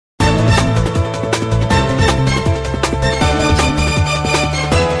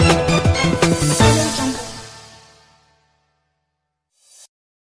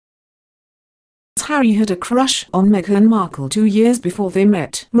Harry had a crush on Meghan Markle 2 years before they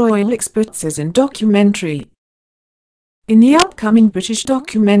met, royal expert says in documentary. In the upcoming British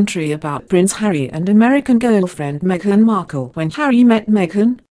documentary about Prince Harry and American girlfriend Meghan Markle When Harry Met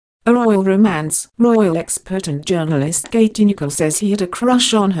Meghan, a royal romance, royal expert and journalist Katie Nicholl says he had a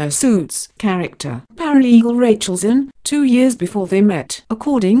crush on her Suits character, paralegal Rachel Zinn, 2 years before they met.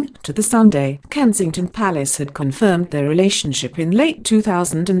 According to the Sunday, Kensington Palace had confirmed their relationship in late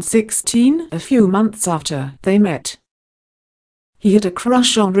 2016, a few months after they met. He had a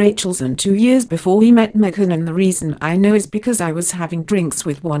crush on Rachel Zinn 2 years before he met Meghan, and the reason I know is because I was having drinks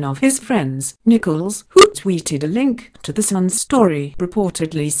with one of his friends, Nichols, who tweeted a link to the Sun's story,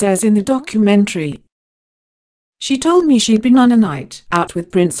 reportedly says in the documentary. She told me she'd been on a night out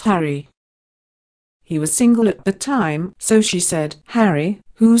with Prince Harry. He was single at the time, so she said, "Harry,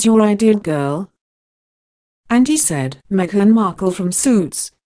 who's your ideal girl?" And he said, "Meghan Markle from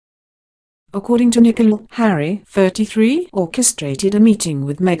Suits." According to Nicholl, Harry, 33, orchestrated a meeting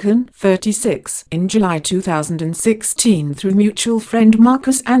with Meghan, 36, in July 2016 through mutual friend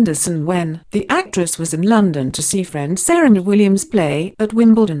Marcus Anderson when the actress was in London to see friend Serena Williams play at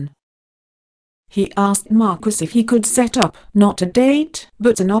Wimbledon. He asked Marcus if he could set up, not a date,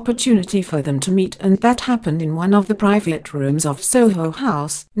 but an opportunity for them to meet, and that happened in one of the private rooms of Soho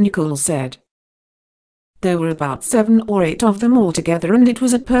House, Nicholl said. There were about 7 or 8 of them altogether, and it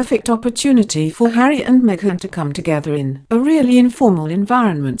was a perfect opportunity for Harry and Meghan to come together in a really informal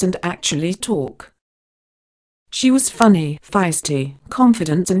environment and actually talk. She was funny, feisty,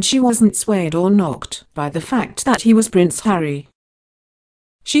 confident, and she wasn't swayed or knocked by the fact that he was Prince Harry.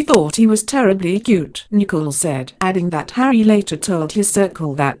 She thought he was terribly cute, Nicholl said, adding that Harry later told his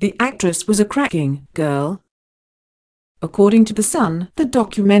circle that the actress was a cracking girl. According to The Sun, the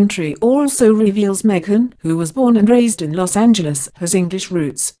documentary also reveals Meghan, who was born and raised in Los Angeles, has English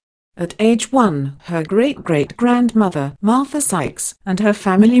roots. At age 1, her great-great-grandmother, Martha Sykes, and her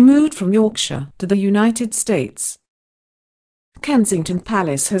family moved from Yorkshire to the United States. Kensington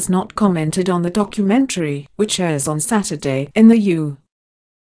Palace has not commented on the documentary, which airs on Saturday in the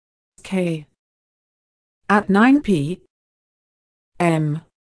UK at 9 p.m.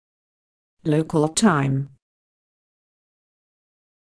 local time.